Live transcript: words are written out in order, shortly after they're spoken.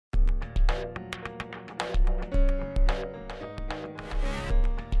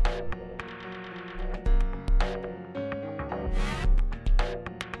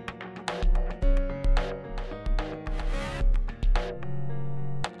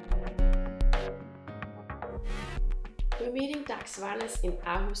We're meeting Dag Svanaes in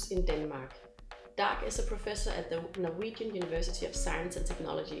Aarhus in Denmark. Dag is a professor at the Norwegian University of Science and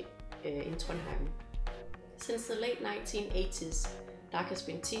Technology in Swanheim. Since the late 1980s, Dag has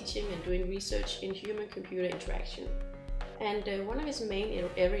been teaching and doing research in human-computer interaction. And one of his main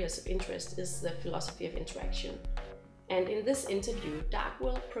areas of interest is the philosophy of interaction. And in this interview, Dag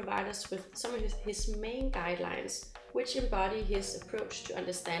will provide us with some of his main guidelines, which embody his approach to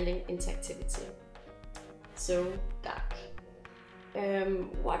understanding interactivity. So, Dag,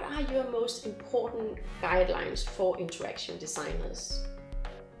 what are your most important guidelines for interaction designers?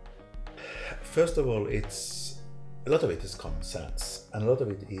 First of all, a lot of it is common sense, and a lot of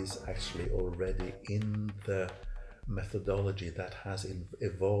it is actually already in the methodology that has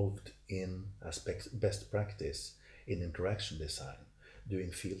evolved in aspects best practice in interaction design, doing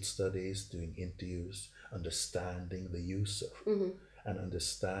field studies, doing interviews, understanding the user, and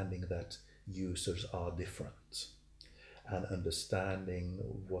understanding that users are different, and understanding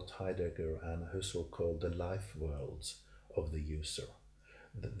what Heidegger and Husserl call the life worlds of the user,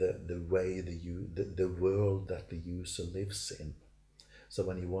 the way the world that the user lives in. So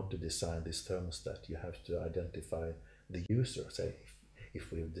when you want to design this thermostat, you have to identify the user. Say,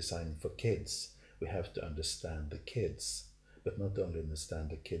 if we're designing for kids, we have to understand the kids, but not only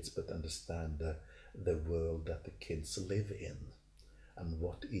understand the kids, but understand the world that the kids live in, and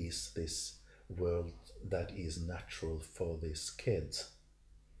what is this world that is natural for this kid.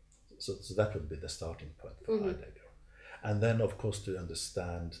 So that would be the starting point for Heidegger. And then, of course, to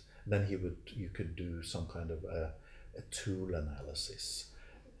understand, then you could do some kind of a tool analysis,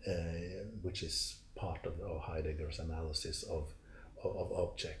 which is part of Heidegger's analysis of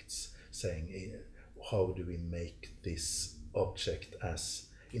objects, saying how do we make this object as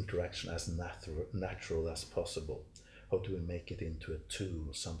interaction as natural as possible? How do we make it into a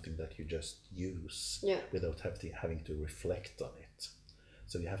tool, something that you just use without having to reflect on it?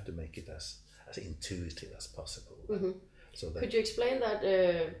 So you have to make it as intuitive as possible. So that, could you explain that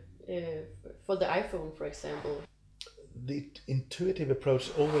for the iPhone, for example? The intuitive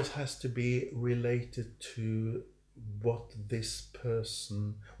approach always has to be related to what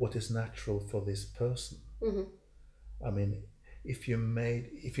is natural for this person. I mean, if you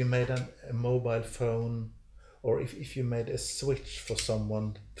made a mobile phone, or if you made a switch for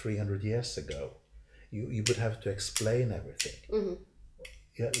someone 300 years ago, you would have to explain everything.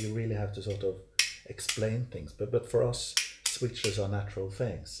 You really have to sort of explain things. But for us, switches are natural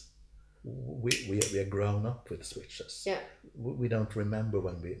things. We are grown up with switches. We don't remember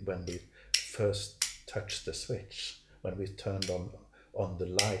when we first touched the switch, when we turned on the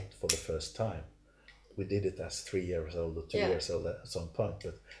light for the first time. We did it as 3 years old or 2 years old at some point,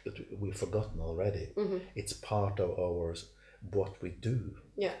 but we've forgotten already. It's part of what we do,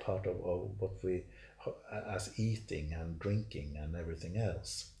 part of what we, as eating and drinking and everything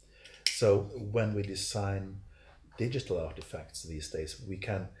else. So when we design digital artifacts these days, we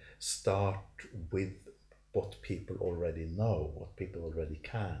can start with what people already know, what people already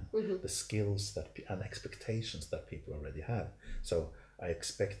can, the skills and expectations that people already have. So I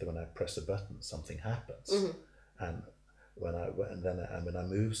expect that when I press a button, something happens, and when I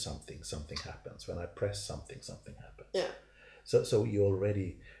move something, something happens. When I press something, something happens. So you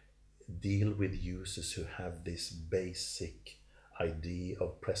already deal with users who have this basic idea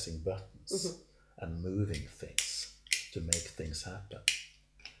of pressing buttons and moving things to make things happen.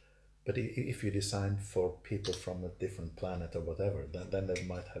 But if you design for people from a different planet or whatever, then they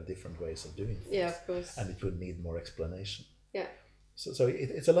might have different ways of doing things. Of course. And it would need more explanation. So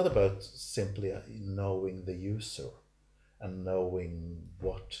it's a lot about simply knowing the user and knowing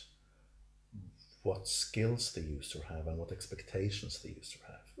what skills the user have and what expectations the user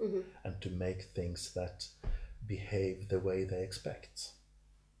have, and to make things that behave the way they expect.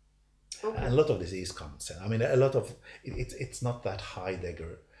 And a lot of this is common sense. I mean, a lot of it's not that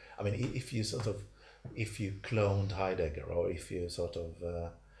Heidegger. I mean, if you cloned Heidegger, or if you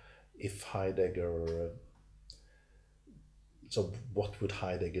if Heidegger. So what would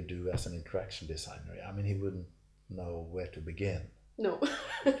Heidegger do as an interaction designer? I mean, he wouldn't know where to begin. No.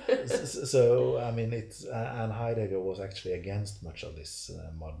 So I mean, and Heidegger was actually against much of this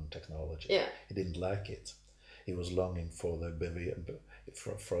modern technology. He didn't like it. He was longing for the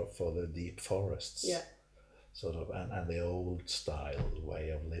deep forests, and the old style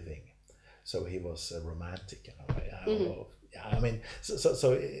way of living. So he was a romantic in a way. I mean,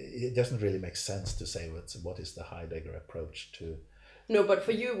 so it doesn't really make sense to say what is the Heidegger approach to No, but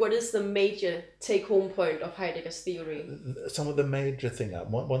for you, what is the major take-home point of Heidegger's theory? Some of the major thing,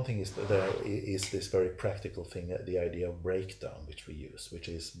 one thing is that there is this very practical thing, the idea of breakdown, which we use, which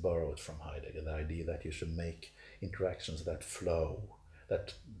is borrowed from Heidegger, the idea that you should make interactions that flow,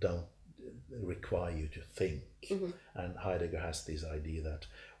 that don't require you to think. And Heidegger has this idea that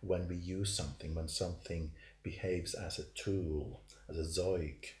when we use something, when something behaves as a tool, as a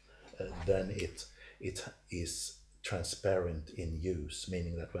zoig, then it is transparent in use,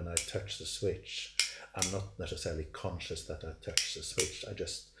 meaning that when I touch the switch, I'm not necessarily conscious that I touch the switch. I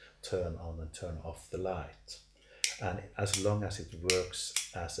just turn on and turn off the light. And as long as it works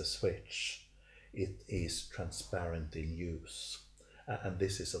as a switch, it is transparent in use. And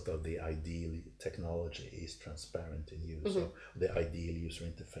this is sort of the ideal technology, is transparent in use, or the ideal user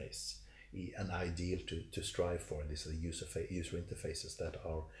interface. An ideal to strive for, these are the user interfaces that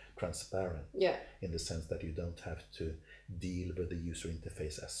are transparent, in the sense that you don't have to deal with the user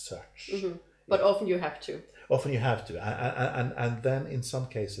interface as such. But often you have to. Often you have to, and then in some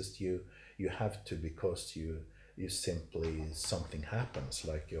cases you have to, because you simply, something happens,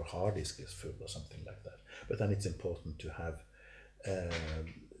 like your hard disk is full or something like that. But then it's important to have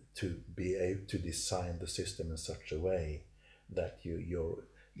to be able to design the system in such a way that you're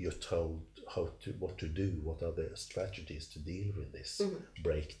told what to do, what are the strategies to deal with this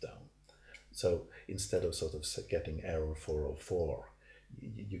breakdown. So instead of sort of getting error 404,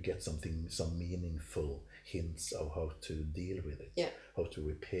 you get some meaningful hints of how to deal with it, how to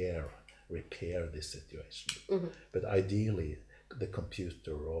repair this situation. But ideally, the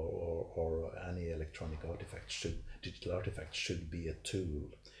computer or any electronic artifact digital artifact should be a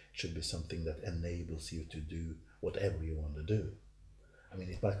tool, should be something that enables you to do whatever you want to do. I mean,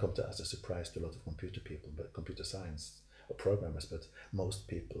 it might come as a surprise to a lot of computer people, but computer science or programmers, but most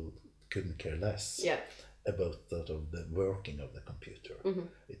people couldn't care less about sort of the working of the computer.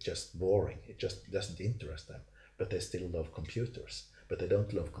 It's just boring. It just doesn't interest them. But they still love computers. But they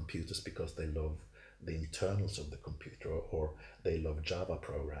don't love computers because they love the internals of the computer, or they love Java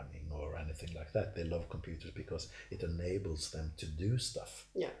programming or anything like that. They love computers because it enables them to do stuff.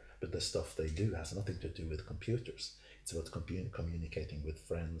 But the stuff they do has nothing to do with computers. It's about communicating with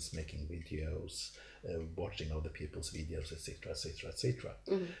friends, making videos, watching other people's videos, etc., etc., etc.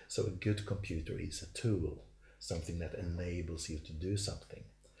 So a good computer is a tool, something that enables you to do something.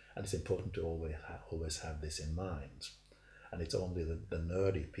 And it's important to always have this in mind. And it's only the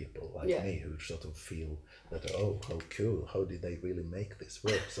nerdy people like me who sort of feel that, oh, how cool, how did they really make this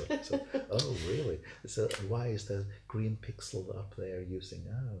work? So oh, really? So why is the green pixel up there using,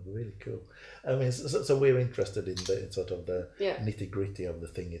 really cool. I mean, so we're interested in sort of the nitty-gritty of the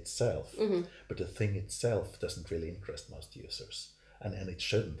thing itself. But the thing itself doesn't really interest most users. And it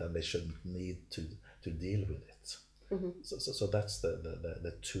shouldn't, and they shouldn't need to deal with it. So that's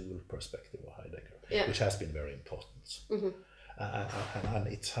the tool perspective of Heidegger, which has been very important, and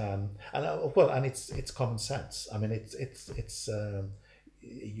it's common sense. I mean, it's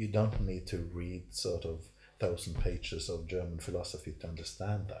you don't need to read sort of 1,000 pages of German philosophy to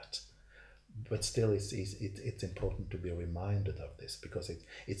understand that. But still, it's important to be reminded of this, because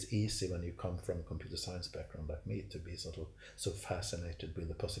it's easy when you come from a computer science background like me to be sort of so fascinated with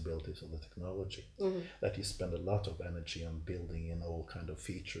the possibilities of the technology that you spend a lot of energy on building in all kind of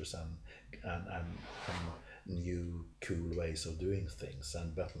features and new cool ways of doing things,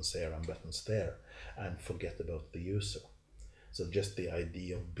 and buttons here and buttons there, and forget about the user. So just the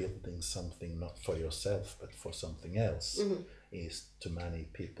idea of building something not for yourself but for something else is, to many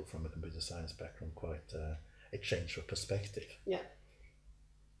people from a computer science background, quite a change of perspective.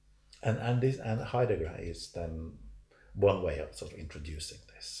 And Heidegger is then one way of sort of introducing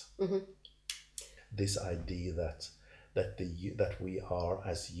this. This idea that we are,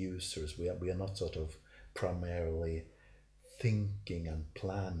 as users, we are not sort of primarily thinking and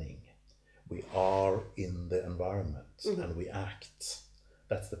planning. We are in the environment and we act.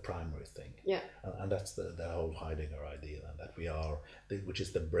 That's the primary thing. And that's the whole Heidegger idea, that we are, which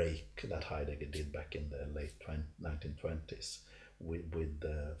is the break that Heidegger did back in the late 1920s with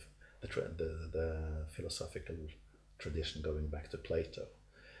the philosophical tradition going back to Plato.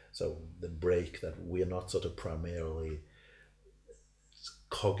 So the break that we are not sort of primarily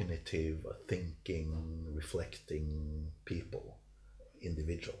cognitive, thinking, reflecting people,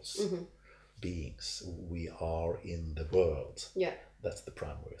 individuals. Beings. We are in the world. That's the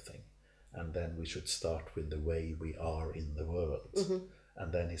primary thing. And then we should start with the way we are in the world.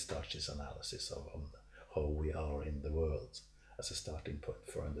 And then he starts his analysis of how we are in the world as a starting point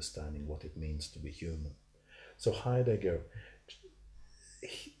for understanding what it means to be human. So Heidegger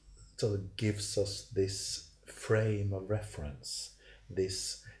sort of gives us this frame of reference,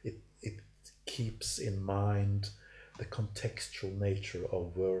 it keeps in mind the contextual nature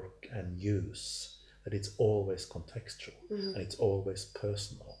of work and use, that it's always contextual and it's always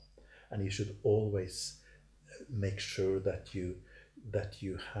personal, and you should always make sure that you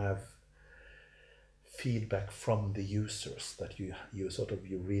have feedback from the users, that you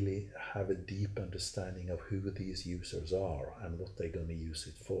really have a deep understanding of who these users are and what they're going to use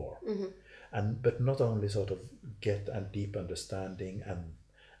it for. But not only sort of get a deep understanding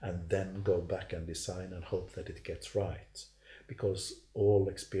and then go back and design and hope that it gets right, because all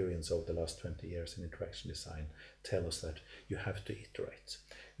experience over the last 20 years in interaction design tell us that you have to iterate.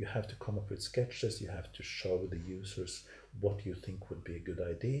 You have to come up with sketches, you have to show the users what you think would be a good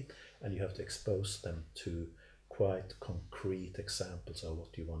idea, and you have to expose them to quite concrete examples of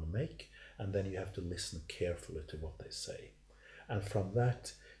what you want to make, and then you have to listen carefully to what they say. And from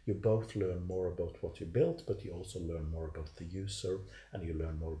that, you both learn more about what you built, but you also learn more about the user, and you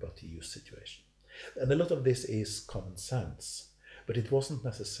learn more about the use situation. And a lot of this is common sense, but it wasn't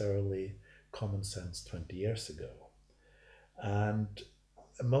necessarily common sense 20 years ago. And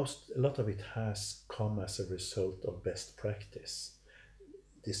a lot of it has come as a result of best practice.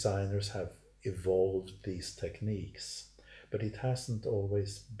 Designers have evolved these techniques, but it hasn't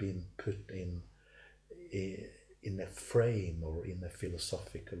always been put in a frame or in a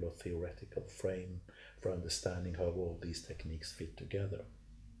philosophical or theoretical frame for understanding how all these techniques fit together.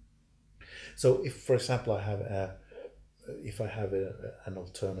 So if, for example, I have an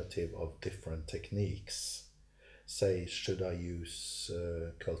alternative of different techniques, say, should I use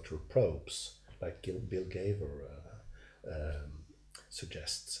cultural probes, like Bill Gaver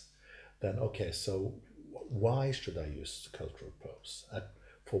suggests, then okay, so why should I use cultural probes?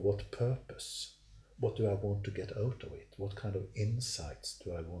 For what purpose? What do I want to get out of it? What kind of insights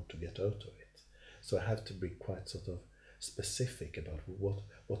do I want to get out of it? So I have to be quite sort of specific about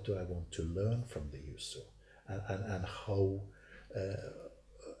what do I want to learn from the user, and how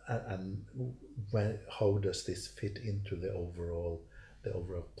does this fit into the overall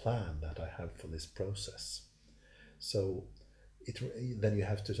plan that I have for this process. So then you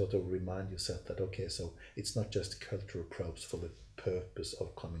have to sort of remind yourself that, okay, so it's not just cultural probes for the purpose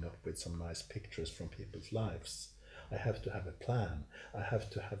of coming up with some nice pictures from people's lives. I have to have a plan. I have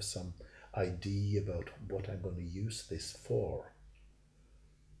to have some idea about what I'm going to use this for,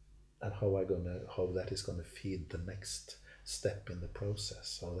 and how that is going to feed the next step in the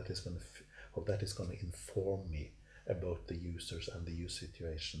process, how that is going to inform me about the users and the use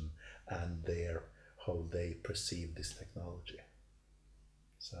situation and how they perceive this technology.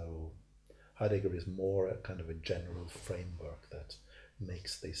 So Heidegger is more a kind of a general framework that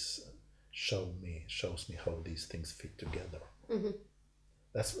makes this shows me how these things fit together.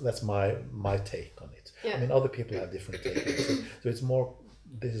 That's my take on it. Yeah. I mean, other people have different takes on it. So it's more,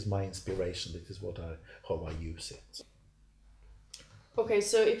 this is my inspiration, this is how I use it. Okay,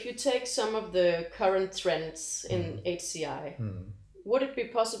 so if you take some of the current trends in HCI, would it be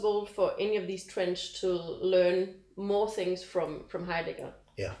possible for any of these trends to learn more things from Heidegger?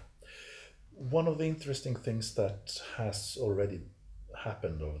 Yeah. One of the interesting things that has already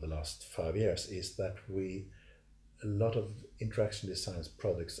happened over the last 5 years is that a lot of interaction design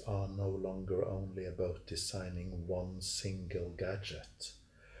products are no longer only about designing one single gadget,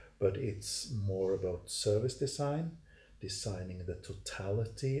 but it's more about service design, designing the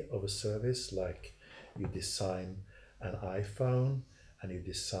totality of a service, like you design an iPhone and you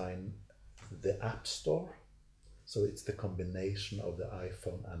design the App Store. So it's the combination of the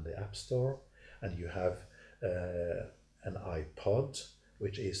iPhone and the App Store, and you have an iPod,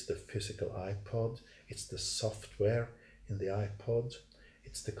 which is the physical iPod. It's the software in the iPod.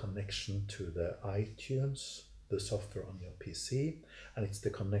 It's the connection to the iTunes, the software on your PC, and it's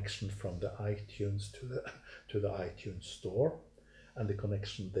the connection from the iTunes to the iTunes store, and the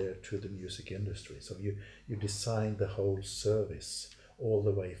connection there to the music industry. So you design the whole service all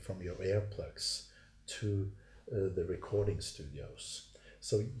the way from your earplugs to the recording studios.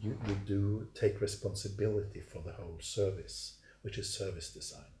 So you do take responsibility for the whole service, which is service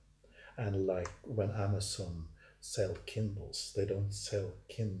design. And like when Amazon sell Kindles, they don't sell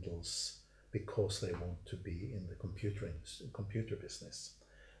Kindles because they want to be in the computer business.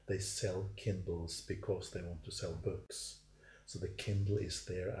 They sell Kindles because they want to sell books. So the Kindle is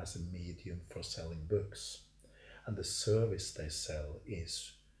there as a medium for selling books. And the service they sell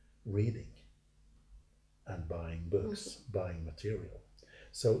is reading and buying books, buying material.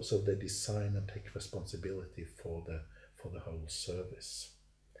 So they design and take responsibility for the whole service.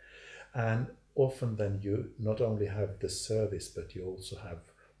 And often then you not only have the service, but you also have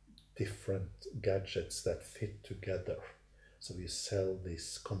different gadgets that fit together. So we sell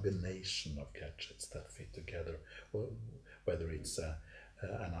this combination of gadgets that fit together, whether it's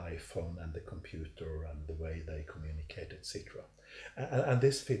an iPhone and the computer and the way they communicate, etc. And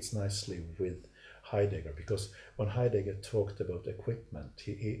this fits nicely with Heidegger, because when Heidegger talked about equipment,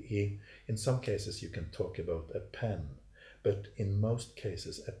 he in some cases you can talk about a pen, but in most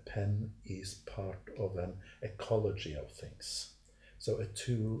cases a pen is part of an ecology of things. So a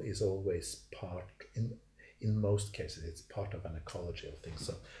tool is always part, in most cases it's part of an ecology of things.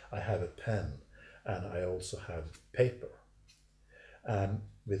 So I have a pen and I also have paper. And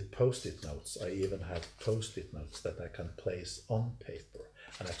with post-it notes, I even have post-it notes that I can place on paper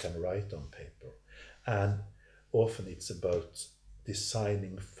and I can write on paper. And often it's about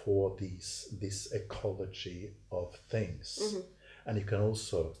designing for this ecology of things. Mm-hmm. And you can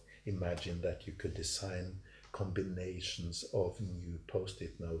also imagine that you could design combinations of new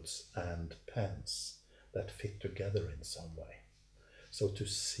post-it notes and pens that fit together in some way. So to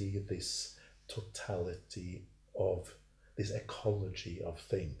see this totality of this ecology of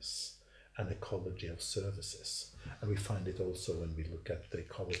things and ecology of services. And we find it also when we look at the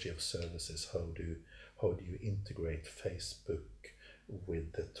ecology of services. How do you integrate Facebook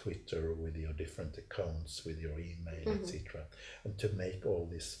with the Twitter, with your different accounts, with your email, mm-hmm. etc., and to make all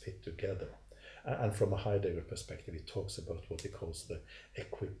this fit together. And from a Heidegger perspective, he talks about what he calls the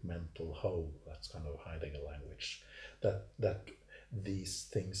equipmental whole. That's kind of Heidegger language. That these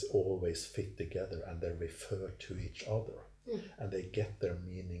things always fit together and they refer to each other. Mm. And they get their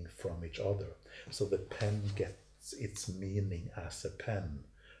meaning from each other. So the pen gets its meaning as a pen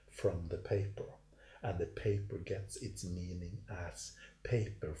from the paper. And the paper gets its meaning as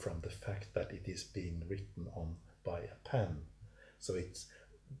paper from the fact that it is being written on by a pen. So it's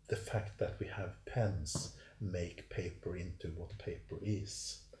the fact that we have pens make paper into what paper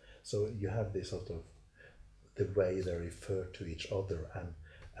is. So you have this sort of the way they refer to each other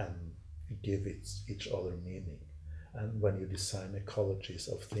and give each other meaning. And when you design ecologies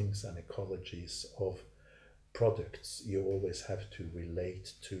of things and ecologies of products, you always have to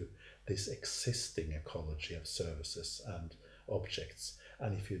relate to this existing ecology of services and objects.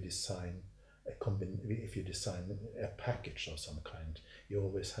 And if you design a package of some kind, you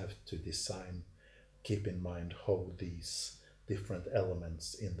always have to keep in mind how these different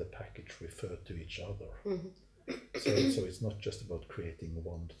elements in the package refer to each other. Mm-hmm. So it's not just about creating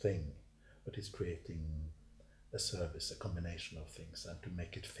one thing, but it's creating a service, a combination of things, and to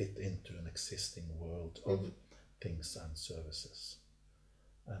make it fit into an existing world of mm-hmm. things and services.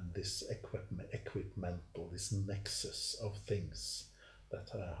 And this equipmental, this nexus of things that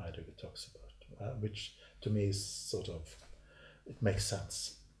Heidegger talks about, which to me is sort of, it makes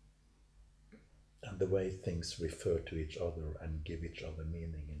sense. And the way things refer to each other and give each other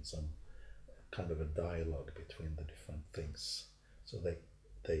meaning in some kind of a dialogue between the different things. So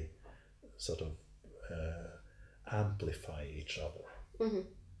they sort of amplify each other mm-hmm.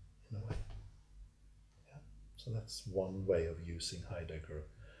 in a way. Yeah. So that's one way of using Heidegger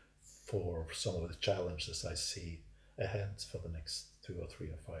for some of the challenges I see ahead for the next 2 or 3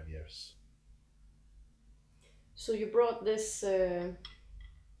 or 5 years. So you brought these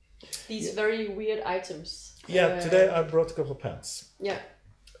very weird items. Yeah, today I brought a couple of pens. Yeah.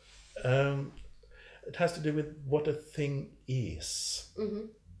 It has to do with what a thing is. Mm-hmm.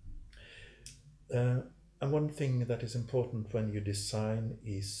 And one thing that is important when you design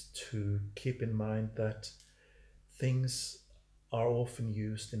is to keep in mind that things are often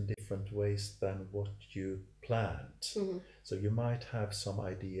used in different ways than what you planned. Mm-hmm. So you might have some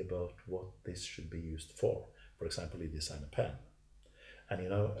idea about what this should be used for. For example, you design a pen.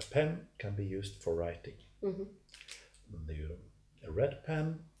 And a pen can be used for writing. Mm-hmm. A red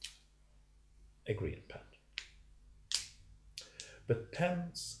pen, a green pen. But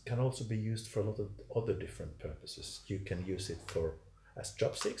pens can also be used for a lot of other different purposes. You can use it as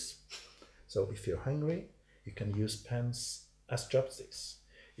chopsticks. So if you're hungry, you can use pens as chopsticks.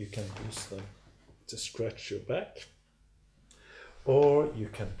 You can use them to scratch your back. Or you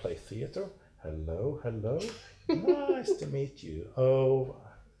can play theater. Hello, hello. Nice to meet you. Oh,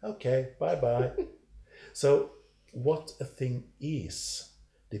 okay, bye-bye. So what a thing is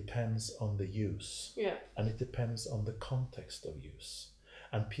depends on the use. Yeah. And it depends on the context of use.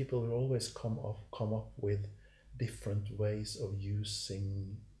 And people will always come up with different ways of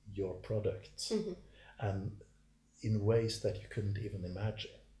using your product mm-hmm. and in ways that you couldn't even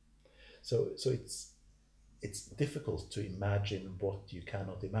imagine. So it's difficult to imagine what you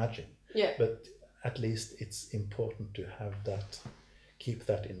cannot imagine. Yeah. But at least it's important to have keep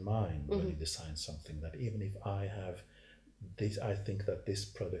that in mind mm-hmm. when you design something, that even if I have this, I think that this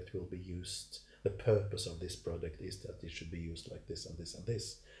product will be used the purpose of this product is that it should be used like this and this and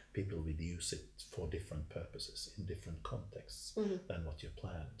this, people will use it for different purposes in different contexts than what you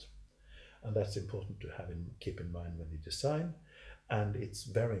planned. And that's important to keep in mind when you design, and it's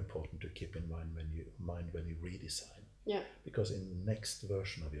very important to keep in mind when you redesign. Yeah. Because in the next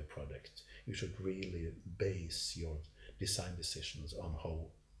version of your product, you should really base your design decisions on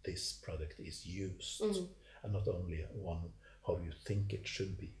how this product is used, and not only on how you think it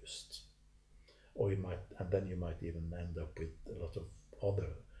should be used. Or then you might even end up with a lot of other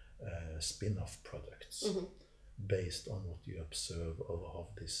spin-off products based on what you observe of how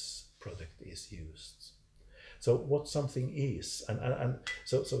this product is used. So what something is, and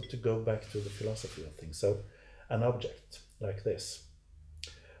so to go back to the philosophy of things, so an object like this,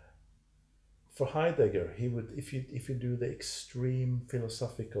 for Heidegger, he would, if you do the extreme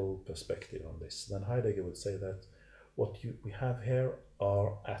philosophical perspective on this, then Heidegger would say that what we have here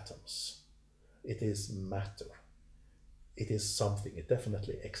are atoms. It is matter. It is something. It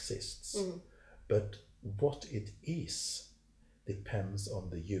definitely exists. But what it is depends on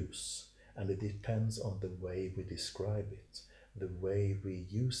the use, and it depends on the way we describe it, the way we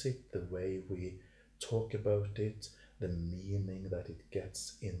use it, the way we talk about it, the meaning that it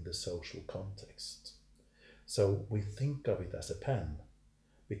gets in the social context. So we think of it as a pen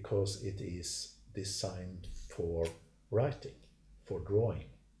because it is designed for writing, for drawing.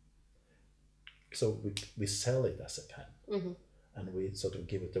 So we sell it as a pen, and we sort of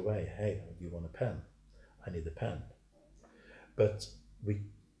give it away. Hey, you want a pen? I need a pen. But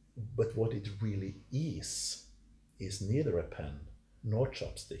what it really is neither a pen, nor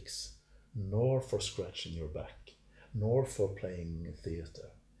chopsticks, nor for scratching your back, nor for playing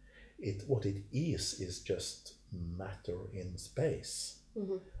theater. What it is just matter in space.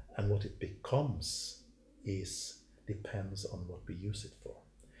 And what it becomes depends on what we use it for.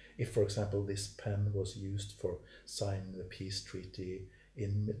 If, for example, this pen was used for signing the peace treaty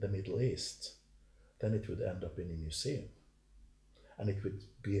in the Middle East, then it would end up in a museum. And it would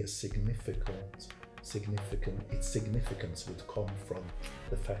be its significance would come from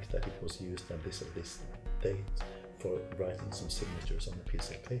the fact that it was used on this date for writing some signatures on a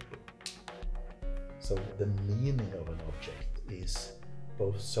piece of paper. So the meaning of an object is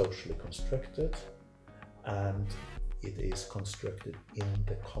both socially constructed, and it is constructed in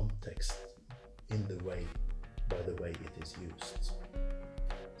the context, by the way it is used.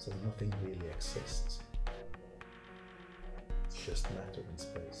 So nothing really exists. It's just matter in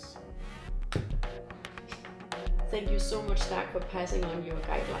space. Thank you so much, Dag, for passing on your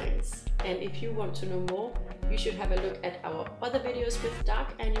guidelines. And if you want to know more, you should have a look at our other videos with Dag,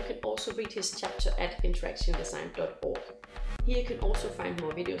 and you can also read his chapter at interactiondesign.org. Here you can also find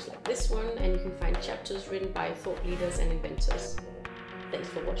more videos like this one, and you can find chapters written by thought leaders and inventors. Thanks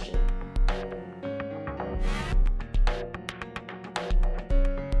for watching.